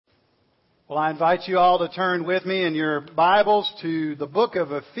Well, I invite you all to turn with me in your Bibles to the book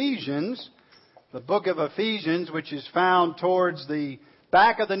of Ephesians. The book of Ephesians, which is found towards the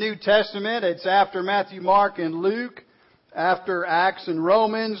back of the New Testament. It's after Matthew, Mark, and Luke, after Acts and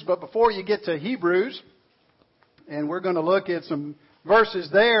Romans, but before you get to Hebrews. And we're going to look at some verses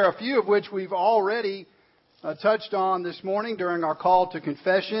there, a few of which we've already touched on this morning during our call to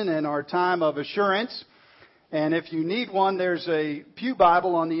confession and our time of assurance. And if you need one, there's a pew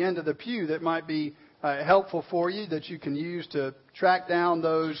Bible on the end of the pew that might be helpful for you that you can use to track down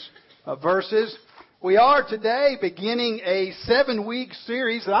those verses. We are today beginning a 7-week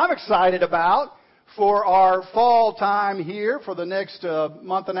series that I'm excited about for our fall time here for the next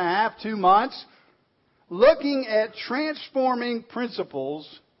month and a half, 2 months, looking at transforming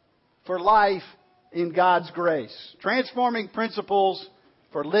principles for life in God's grace. Transforming principles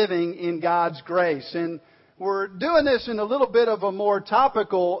for living in God's grace. And we're doing this in a little bit of a more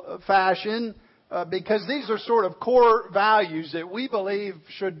topical fashion because these are sort of core values that we believe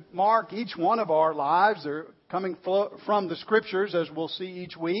should mark each one of our lives. They're coming from the Scriptures, as we'll see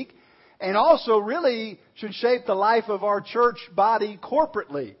each week, and also really should shape the life of our church body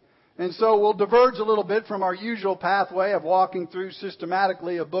corporately. And so we'll diverge a little bit from our usual pathway of walking through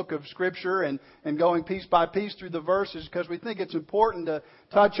systematically a book of Scripture and going piece by piece through the verses because we think it's important to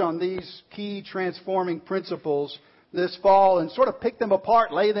touch on these key transforming principles this fall and sort of pick them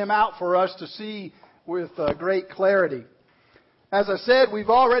apart, lay them out for us to see with great clarity. As I said, we've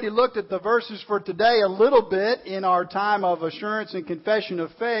already looked at the verses for today a little bit in our time of assurance and confession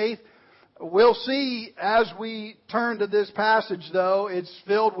of faith. We'll see as we turn to this passage, though, it's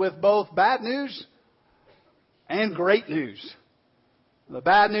filled with both bad news and great news. The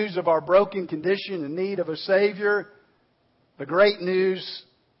bad news of our broken condition in need of a Savior. The great news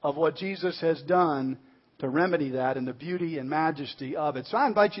of what Jesus has done to remedy that and the beauty and majesty of it. So I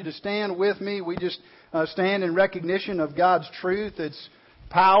invite you to stand with me. We just stand in recognition of God's truth, its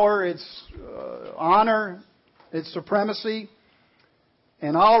power, its honor, its supremacy.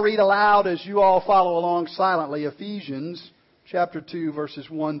 And I'll read aloud as you all follow along silently, Ephesians chapter 2, verses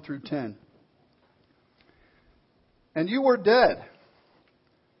 1 through 10. And you were dead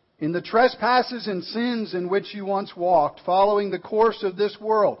in the trespasses and sins in which you once walked, following the course of this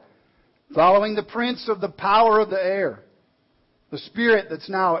world, following the prince of the power of the air, the spirit that's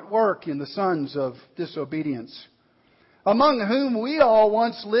now at work in the sons of disobedience, among whom we all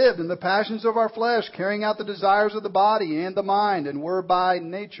once lived in the passions of our flesh, carrying out the desires of the body and the mind, and were by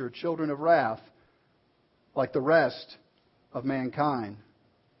nature children of wrath, like the rest of mankind.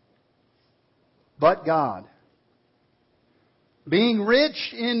 But God, being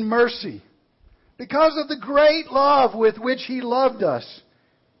rich in mercy, because of the great love with which He loved us,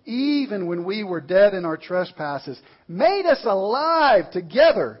 even when we were dead in our trespasses, made us alive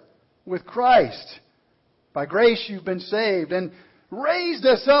together with Christ. By grace you've been saved, and raised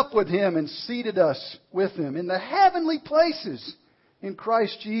us up with Him and seated us with Him in the heavenly places in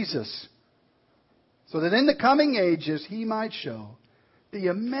Christ Jesus, so that in the coming ages He might show the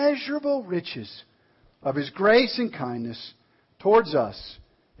immeasurable riches of His grace and kindness towards us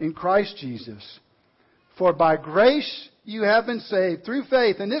in Christ Jesus. For by grace you have been saved through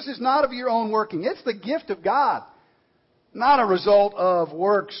faith, and this is not of your own working. It's the gift of God, not a result of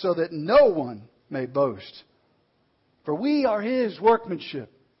works, so that no one may boast. For we are His workmanship,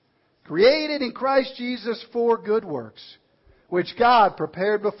 created in Christ Jesus for good works, which God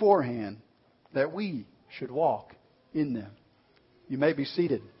prepared beforehand that we should walk in them. You may be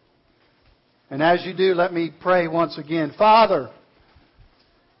seated. And as you do, let me pray once again. Father,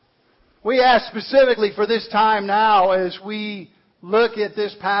 we ask specifically for this time now as we look at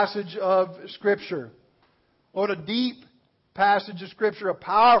this passage of Scripture. Lord, a deep passage of Scripture, a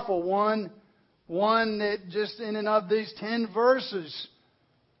powerful one that just in and of these 10 verses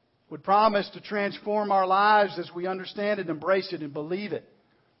would promise to transform our lives as we understand it, embrace it, and believe it.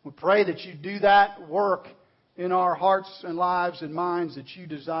 We pray that you do that work in our hearts and lives and minds that you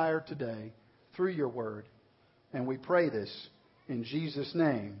desire today through your word. And we pray this in Jesus'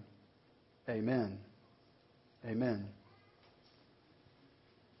 name. Amen. Amen.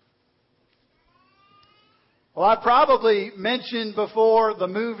 Well, I probably mentioned before the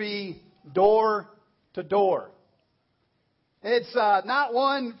movie Door to Door. It's not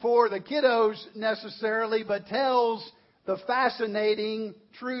one for the kiddos necessarily, but tells the fascinating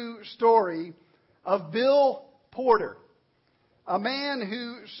true story of Bill Porter, a man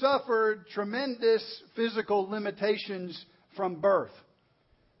who suffered tremendous physical limitations from birth.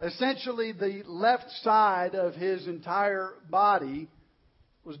 Essentially, the left side of his entire body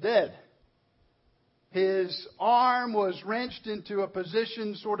was dead. His arm was wrenched into a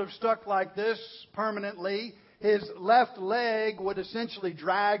position sort of stuck like this permanently. His left leg would essentially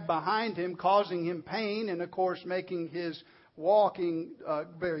drag behind him, causing him pain and, of course, making his walking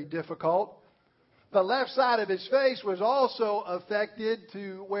very difficult. The left side of his face was also affected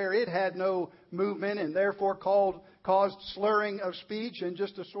to where it had no movement and therefore caused slurring of speech and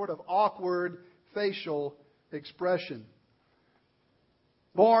just a sort of awkward facial expression.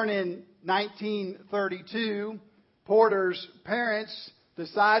 Born in 1932, Porter's parents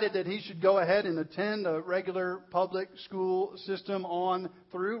decided that he should go ahead and attend a regular public school system on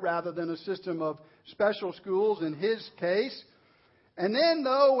through rather than a system of special schools in his case. And then,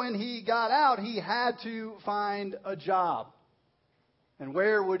 though, when he got out, he had to find a job. And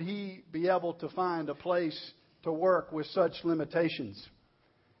where would he be able to find a place to work with such limitations?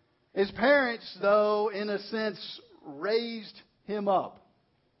 His parents, though, in a sense, raised him up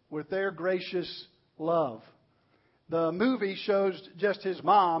with their gracious love. The movie shows just his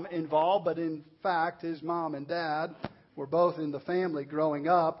mom involved, but in fact, his mom and dad were both in the family growing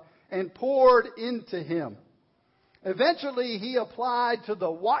up and poured into him. Eventually, he applied to the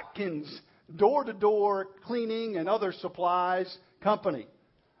Watkins door-to-door cleaning and other supplies company.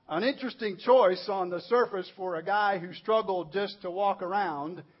 An interesting choice on the surface for a guy who struggled just to walk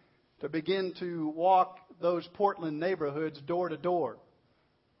around to begin to walk those Portland neighborhoods door to door.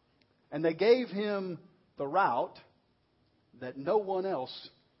 And they gave him the route that no one else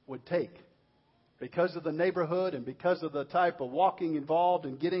would take because of the neighborhood and because of the type of walking involved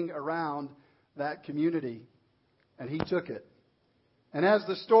in getting around that community. And he took it. And as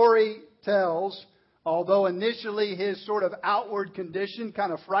the story tells, although initially his sort of outward condition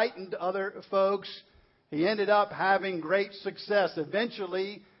kind of frightened other folks, he ended up having great success.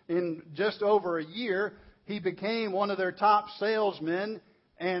 Eventually, in just over a year, he became one of their top salesmen,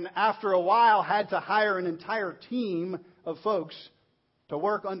 and after a while had to hire an entire team of folks to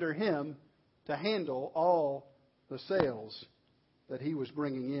work under him to handle all the sales that he was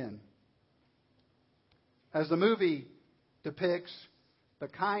bringing in. As the movie depicts, the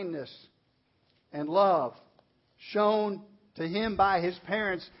kindness and love shown to him by his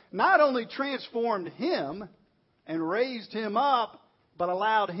parents not only transformed him and raised him up, but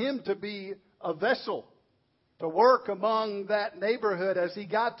allowed him to be a vessel to work among that neighborhood as he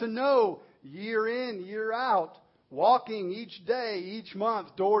got to know year in, year out, walking each day, each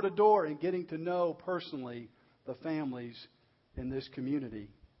month, door to door, and getting to know personally the families in this community.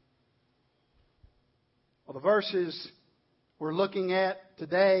 Well, the verses we're looking at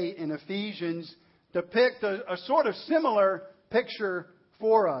today in Ephesians depict a sort of similar picture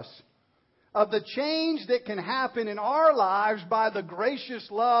for us of the change that can happen in our lives by the gracious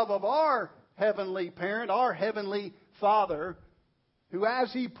love of our heavenly parent, our heavenly Father, who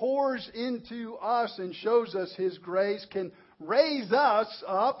as He pours into us and shows us His grace can raise us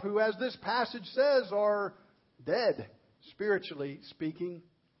up, who as this passage says are dead, spiritually speaking,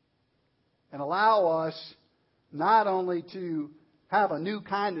 and allow us not only to have a new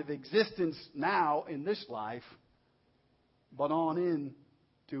kind of existence now in this life, but on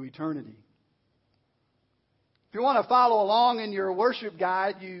into eternity. If you want to follow along in your worship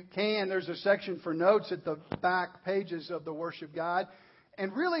guide, you can. There's a section for notes at the back pages of the worship guide.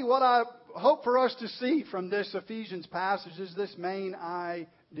 And really what I hope for us to see from this Ephesians passage is this main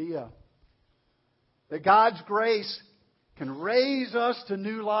idea. That God's grace can raise us to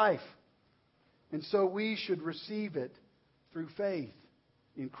new life. And so we should receive it through faith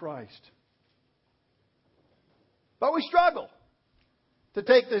in Christ. But we struggle to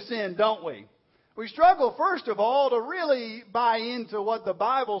take this in, don't we? We struggle, first of all, to really buy into what the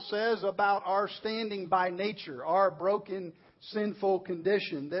Bible says about our standing by nature, our broken, sinful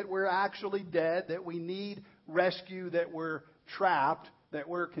condition, that we're actually dead, that we need rescue, that we're trapped, that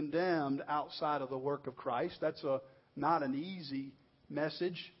we're condemned outside of the work of Christ. That's not an easy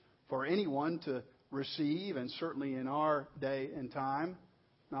message for anyone to receive, and certainly in our day and time,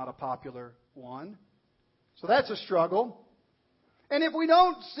 not a popular one. So that's a struggle. And if we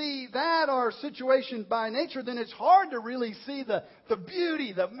don't see that, our situation by nature, then it's hard to really see the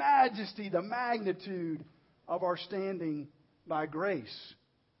beauty, the majesty, the magnitude of our standing by grace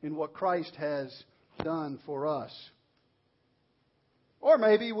in what Christ has done for us. Or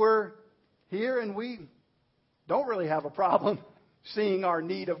maybe we're here and we don't really have a problem seeing our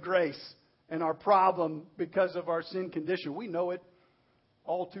need of grace and our problem because of our sin condition. We know it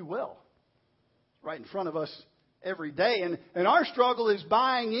all too well. It's right in front of us every day. And our struggle is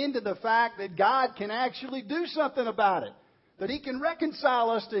buying into the fact that God can actually do something about it. That He can reconcile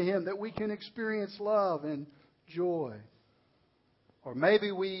us to Him. That we can experience love and joy. Or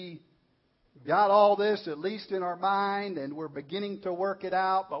maybe we got all this at least in our mind, and we're beginning to work it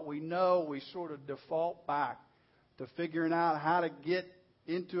out, but we know we sort of default back to figuring out how to get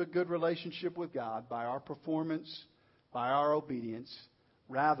into a good relationship with God by our performance, by our obedience,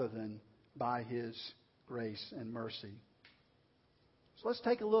 rather than by His grace and mercy. So let's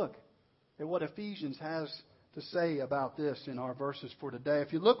take a look at what Ephesians has to say about this in our verses for today.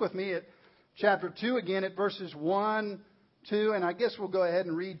 If you look with me at chapter 2 again, at verses 1, 2, and I guess we'll go ahead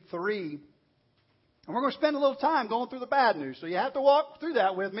and read 3. And we're going to spend a little time going through the bad news. So you have to walk through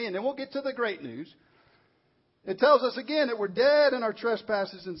that with me, and then we'll get to the great news. It tells us again that we're dead in our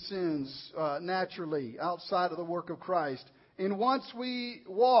trespasses and sins, naturally, outside of the work of Christ. And once we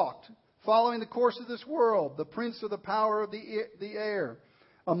walked, following the course of this world, the prince of the power of the air,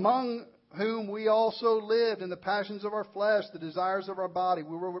 among whom we also lived in the passions of our flesh, the desires of our body.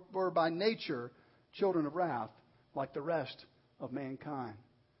 We were by nature children of wrath, like the rest of mankind.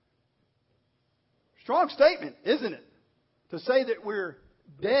 Strong statement, isn't it? To say that we're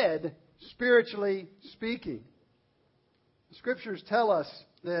dead, spiritually speaking. The Scriptures tell us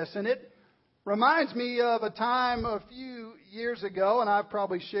this, and it reminds me of a time a few years ago, and I've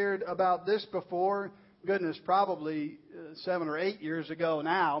probably shared about this before, goodness, probably 7 or 8 years ago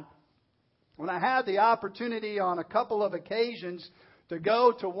now, when I had the opportunity on a couple of occasions to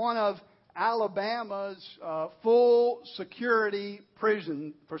go to one of Alabama's full security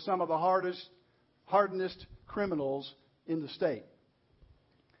prison for some of the hardened criminals in the state.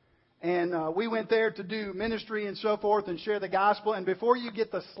 And we went there to do ministry and so forth and share the gospel. And before you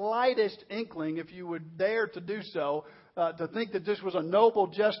get the slightest inkling, if you would dare to do so, to think that this was a noble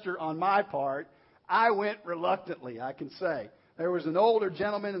gesture on my part, I went reluctantly, I can say. There was an older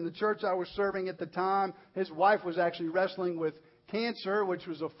gentleman in the church I was serving at the time. His wife was actually wrestling with cancer, which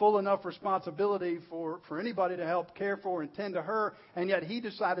was a full enough responsibility for anybody to help care for and tend to her. And yet he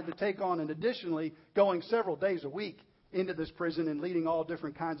decided to take on, and additionally, going several days a week into this prison and leading all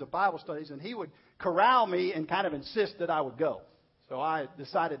different kinds of Bible studies. And he would corral me and kind of insist that I would go. So I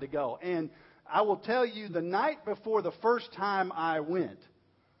decided to go. And I will tell you, the night before the first time I went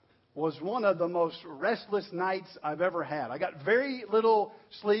was one of the most restless nights I've ever had. I got very little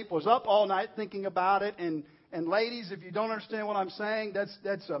sleep, was up all night thinking about it. And ladies, if you don't understand what I'm saying,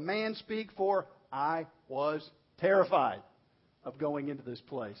 that's a man speak for I was terrified of going into this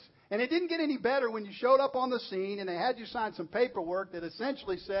place. And it didn't get any better when you showed up on the scene and they had you sign some paperwork that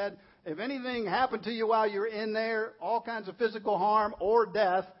essentially said, if anything happened to you while you were in there, all kinds of physical harm or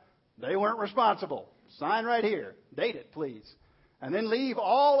death, they weren't responsible. Sign right here. Date it, please. And then leave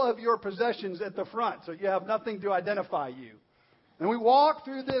all of your possessions at the front so you have nothing to identify you. And we walked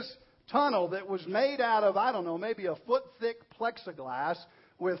through this tunnel that was made out of, I don't know, maybe a foot-thick plexiglass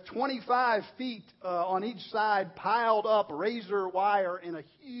with 25 feet on each side piled up razor wire in a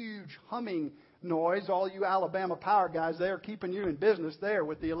huge humming noise. All you Alabama power guys, they are keeping you in business there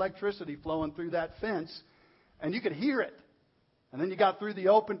with the electricity flowing through that fence. And you could hear it. And then you got through the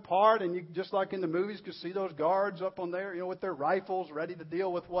open part, and you, just like in the movies, could see those guards up on there, with their rifles ready to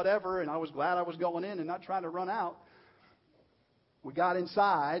deal with whatever. And I was glad I was going in and not trying to run out. We got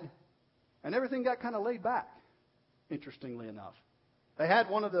inside, and everything got kind of laid back, interestingly enough. They had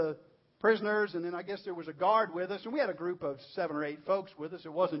one of the prisoners, and then I guess there was a guard with us, and we had a group of 7 or 8 folks with us.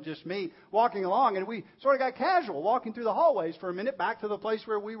 It wasn't just me walking along, and we sort of got casual, walking through the hallways for a minute back to the place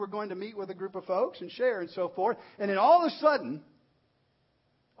where we were going to meet with a group of folks and share and so forth. And then all of a sudden,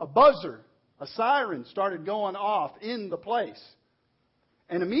 a buzzer, a siren started going off in the place.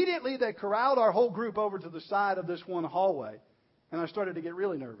 And immediately they corralled our whole group over to the side of this one hallway. And I started to get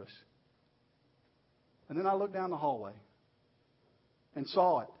really nervous. And then I looked down the hallway and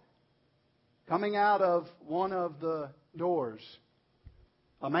saw it. Coming out of one of the doors,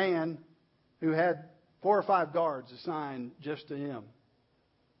 a man who had 4 or 5 guards assigned just to him.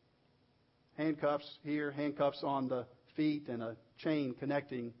 Handcuffs here, handcuffs on the feet, and a chain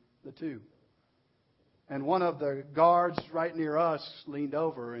connecting the two. And one of the guards right near us leaned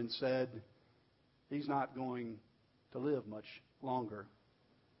over and said, he's not going to live much longer.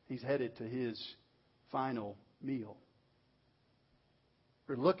 He's headed to his final meal.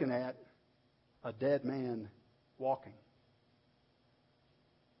 We're looking at a dead man walking.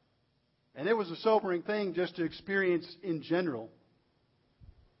 And it was a sobering thing just to experience in general.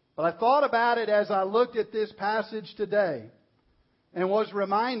 But I thought about it as I looked at this passage today and was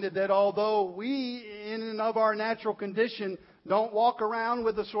reminded that although we, in and of our natural condition, don't walk around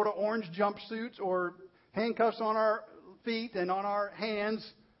with the sort of orange jumpsuits or handcuffs on our feet and on our hands,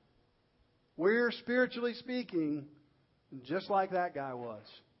 we're, spiritually speaking, just like that guy was.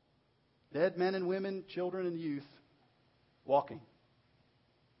 Dead men and women, children and youth, walking.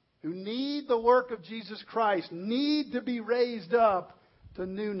 who need the work of Jesus Christ, need to be raised up to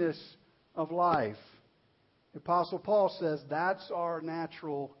newness of life. The Apostle Paul says that's our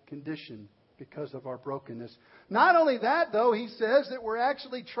natural condition because of our brokenness. Not only that, though, he says that we're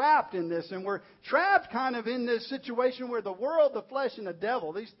actually trapped in this. And we're trapped kind of in this situation where the world, the flesh, and the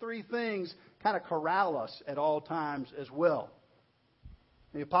devil, these three things kind of corral us at all times as well.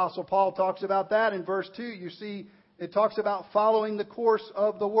 The Apostle Paul talks about that in verse 2. You see, it talks about following the course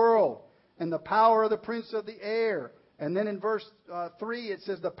of the world and the power of the prince of the air. And then in verse 3, it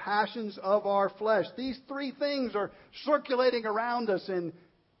says the passions of our flesh. These three things are circulating around us and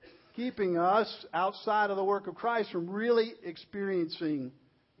keeping us outside of the work of Christ from really experiencing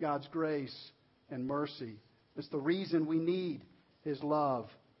God's grace and mercy. It's the reason we need His love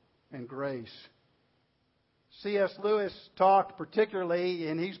and grace. C.S. Lewis talked particularly,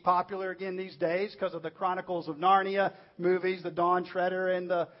 and he's popular again these days because of the Chronicles of Narnia movies, the Dawn Treader and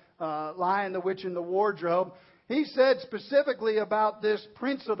the Lion, the Witch, and the Wardrobe. He said specifically about this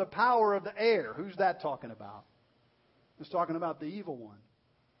prince of the power of the air. Who's that talking about? It's talking about the evil one.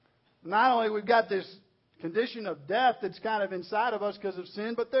 Not only we've got this condition of death that's kind of inside of us because of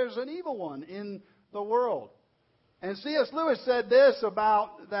sin, but there's an evil one in the world. And C.S. Lewis said this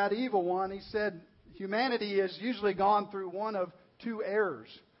about that evil one. He said, humanity has usually gone through one of two errors.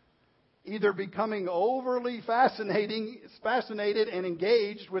 Either becoming overly fascinated and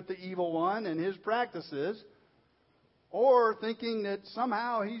engaged with the evil one and his practices, or thinking that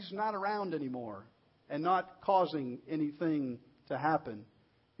somehow he's not around anymore and not causing anything to happen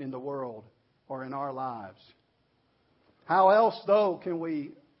in the world or in our lives. How else, though, can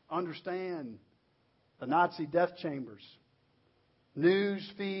we understand the Nazi death chambers? News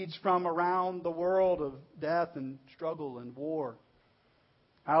feeds from around the world of death and struggle and war.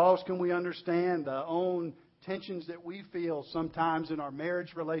 How else can we understand the own tensions that we feel sometimes in our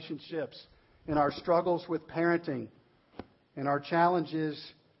marriage relationships, in our struggles with parenting, in our challenges,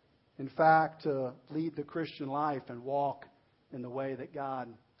 in fact, to lead the Christian life and walk in the way that God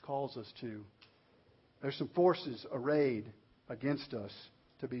calls us to? There's some forces arrayed against us,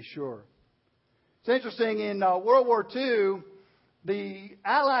 to be sure. It's interesting, in World War II, the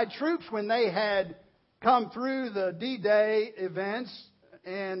Allied troops, when they had come through the D-Day events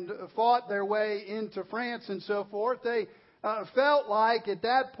and fought their way into France and so forth, they felt like at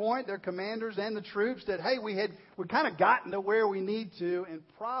that point, their commanders and the troops, that, hey, we've kind of gotten to where we need to, and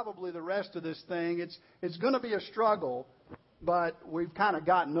probably the rest of this thing, it's going to be a struggle, but we've kind of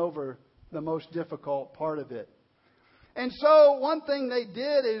gotten over the most difficult part of it. And so one thing they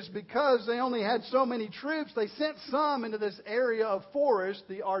did is, because they only had so many troops, they sent some into this area of forest,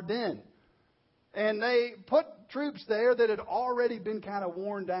 the Ardennes. And they put troops there that had already been kind of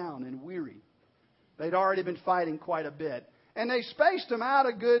worn down and weary. They'd already been fighting quite a bit. And they spaced them out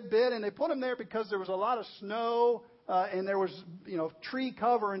a good bit, and they put them there because there was a lot of snow and there was, tree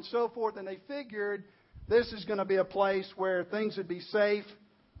cover and so forth. And they figured this is going to be a place where things would be safe.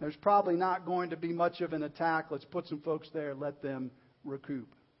 There's probably not going to be much of an attack. Let's put some folks there and let them recoup.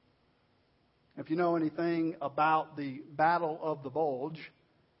 If you know anything about the Battle of the Bulge,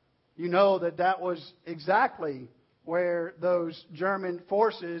 you know that that was exactly where those German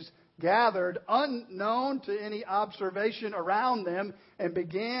forces gathered, unknown to any observation around them, and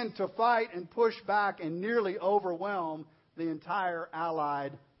began to fight and push back and nearly overwhelm the entire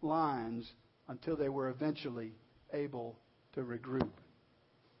Allied lines until they were eventually able to regroup.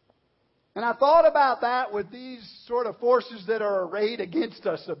 And I thought about that with these sort of forces that are arrayed against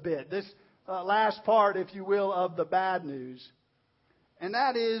us a bit. This last part, if you will, of the bad news. And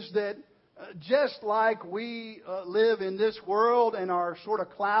that is that just like we live in this world and are sort of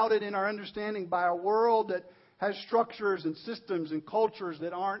clouded in our understanding by a world that has structures and systems and cultures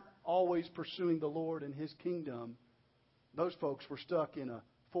that aren't always pursuing the Lord and His kingdom, those folks were stuck in a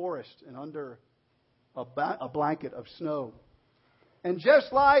forest and under a blanket of snow. And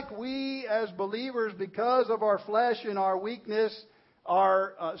just like we as believers, because of our flesh and our weakness,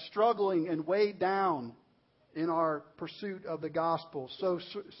 are struggling and weighed down in our pursuit of the gospel,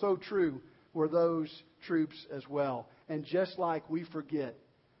 so true were those troops as well. And just like we forget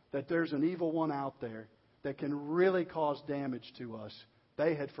that there's an evil one out there that can really cause damage to us,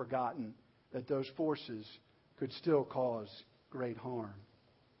 they had forgotten that those forces could still cause great harm.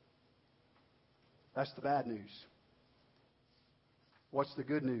 That's the bad news. What's the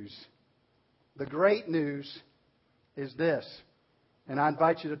good news? The great news is this, and I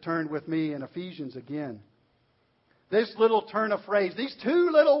invite you to turn with me in Ephesians again. This little turn of phrase, these two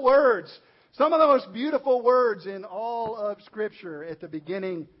little words, some of the most beautiful words in all of Scripture at the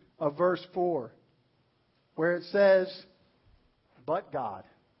beginning of verse 4, where it says, but God.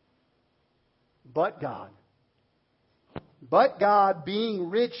 But God, being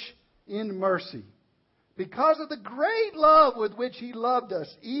rich in mercy, because of the great love with which He loved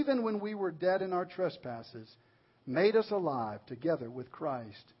us, even when we were dead in our trespasses, made us alive together with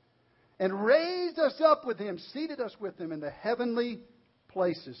Christ, and raised us up with Him, seated us with Him in the heavenly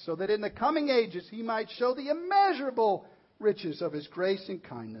places, so that in the coming ages He might show the immeasurable riches of His grace and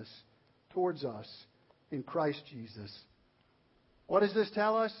kindness towards us in Christ Jesus. What does this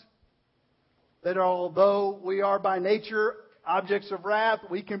tell us? That although we are by nature objects of wrath,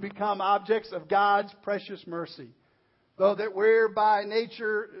 we can become objects of God's precious mercy. Though that we're by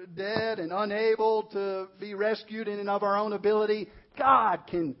nature dead and unable to be rescued in and of our own ability, God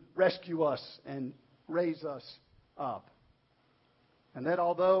can rescue us and raise us up. And that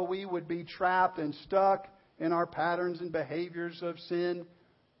although we would be trapped and stuck in our patterns and behaviors of sin,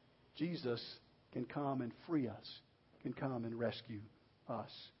 Jesus can come and free us, can come and rescue us.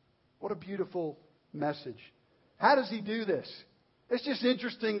 What a beautiful message. How does He do this? It's just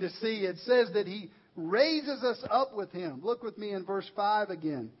interesting to see. It says that He raises us up with Him. Look with me in verse 5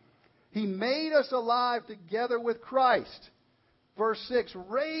 again. He made us alive together with Christ. Verse 6,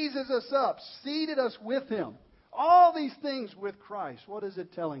 raises us up, seated us with Him. All these things with Christ. What is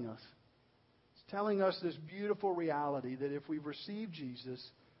it telling us? It's telling us this beautiful reality that if we've received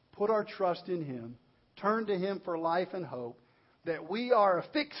Jesus, put our trust in Him, turn to Him for life and hope, that we are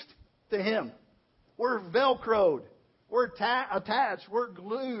affixed to Him. We're velcroed. We're attached. We're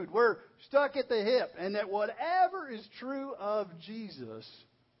glued. We're stuck at the hip. And that whatever is true of Jesus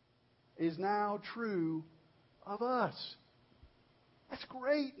is now true of us. That's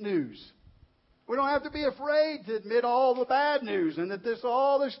great news. We don't have to be afraid to admit all the bad news and that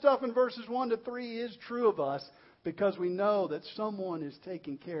all this stuff in verses 1 to 3 is true of us because we know that someone is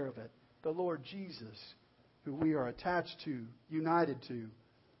taking care of it. The Lord Jesus, who we are attached to, united to,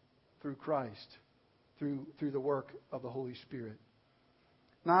 through Christ, through the work of the Holy Spirit.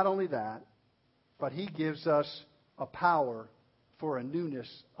 Not only that, but He gives us a power for a newness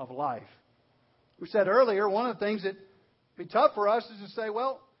of life. We said earlier, one of the things that would be tough for us is to say,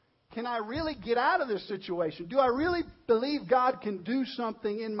 well, can I really get out of this situation? Do I really believe God can do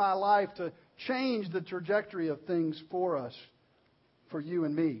something in my life to change the trajectory of things for us, for you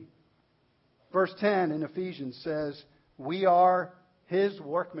and me? Verse 10 in Ephesians says, we are His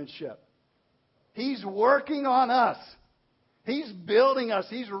workmanship. He's working on us. He's building us.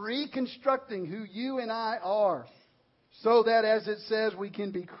 He's reconstructing who you and I are. So that, as it says, we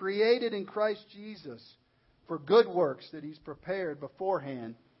can be created in Christ Jesus for good works that He's prepared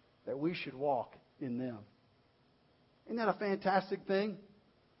beforehand that we should walk in them. Isn't that a fantastic thing?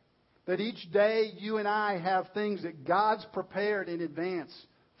 That each day you and I have things that God's prepared in advance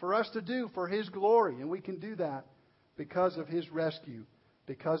for us to do for His glory. And we can do that because of His rescue,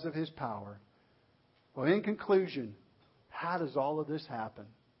 because of His power. Well, in conclusion, how does all of this happen?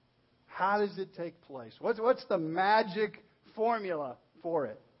 How does it take place? What's the magic formula for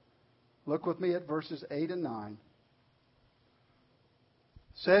it? Look with me at verses 8 and 9.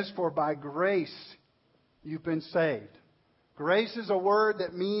 It says, for by grace you've been saved. Grace is a word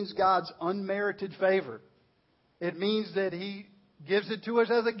that means God's unmerited favor. It means that He gives it to us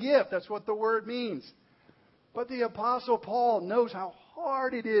as a gift. That's what the word means. But the Apostle Paul knows how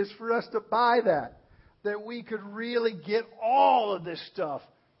hard it is for us to buy that. That we could really get all of this stuff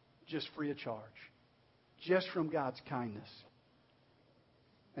just free of charge. Just from God's kindness.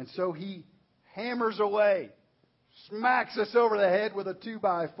 And so He hammers away, smacks us over the head with a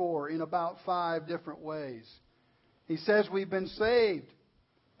 2x4 in about 5 different ways. He says we've been saved,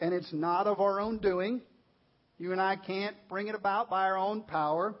 and it's not of our own doing. You and I can't bring it about by our own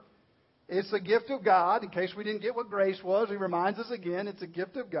power. It's a gift of God. In case we didn't get what grace was, He reminds us again, it's a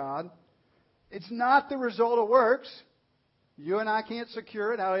gift of God. It's not the result of works. You and I can't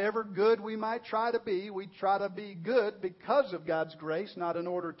secure it. However good we might try to be, we try to be good because of God's grace, not in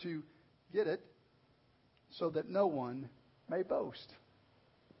order to get it, so that no one may boast.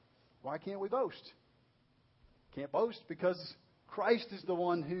 Why can't we boast? Can't boast because Christ is the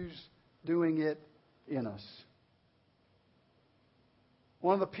one who's doing it in us.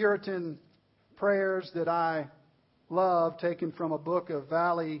 One of the Puritan prayers that I love, taken from a book of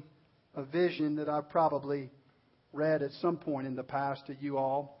Valley of Vision that I've probably read at some point in the past to you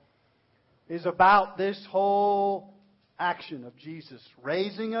all, is about this whole action of Jesus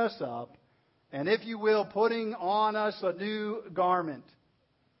raising us up and, if you will, putting on us a new garment.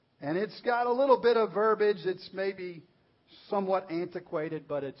 And it's got a little bit of verbiage that's maybe somewhat antiquated,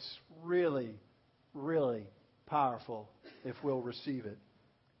 but it's really, really powerful if we'll receive it.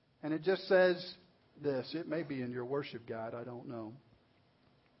 And it just says this. It may be in your worship guide, I don't know.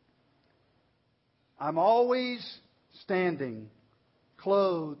 I'm always standing,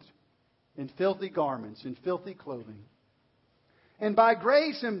 clothed in filthy garments, in filthy clothing. And by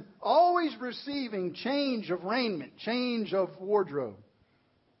grace am always receiving change of raiment, change of wardrobe.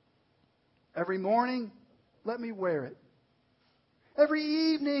 Every morning, let me wear it. Every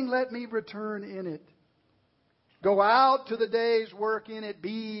evening, let me return in it. Go out to the day's work in it.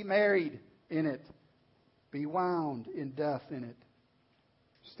 Be married in it. Be wound in death in it.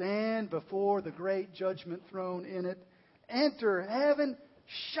 Stand before the great judgment throne in it. Enter heaven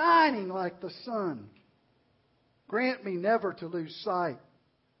shining like the sun. Grant me never to lose sight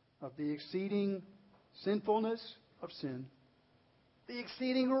of the exceeding sinfulness of sin, the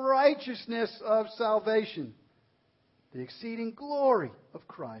exceeding righteousness of salvation, the exceeding glory of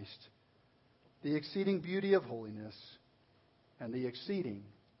Christ, the exceeding beauty of holiness, and the exceeding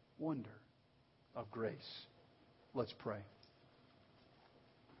wonder of grace. Let's pray.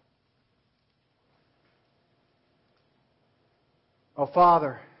 Oh,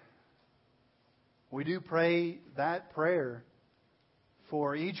 Father, we do pray that prayer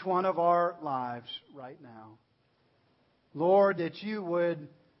for each one of our lives right now. Lord, that you would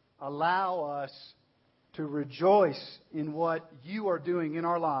allow us to rejoice in what you are doing in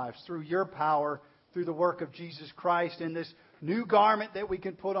our lives through your power, through the work of Jesus Christ, and this new garment that we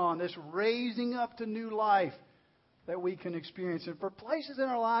can put on, this raising up to new life that we can experience. And for places in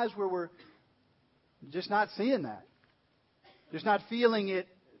our lives where we're just not seeing that, just not feeling it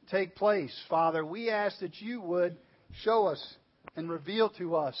take place, Father, we ask that you would show us and reveal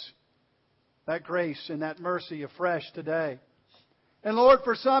to us that grace and that mercy afresh today. And Lord,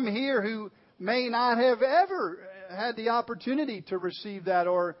 for some here who may not have ever had the opportunity to receive that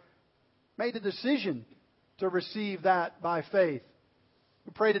or made the decision to receive that by faith,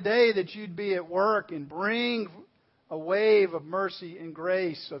 we pray today that you'd be at work and bring a wave of mercy and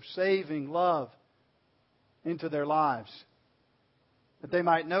grace, of saving love into their lives, that they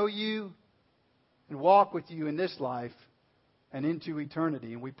might know you and walk with you in this life and into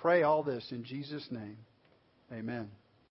eternity. And we pray all this in Jesus' name. Amen.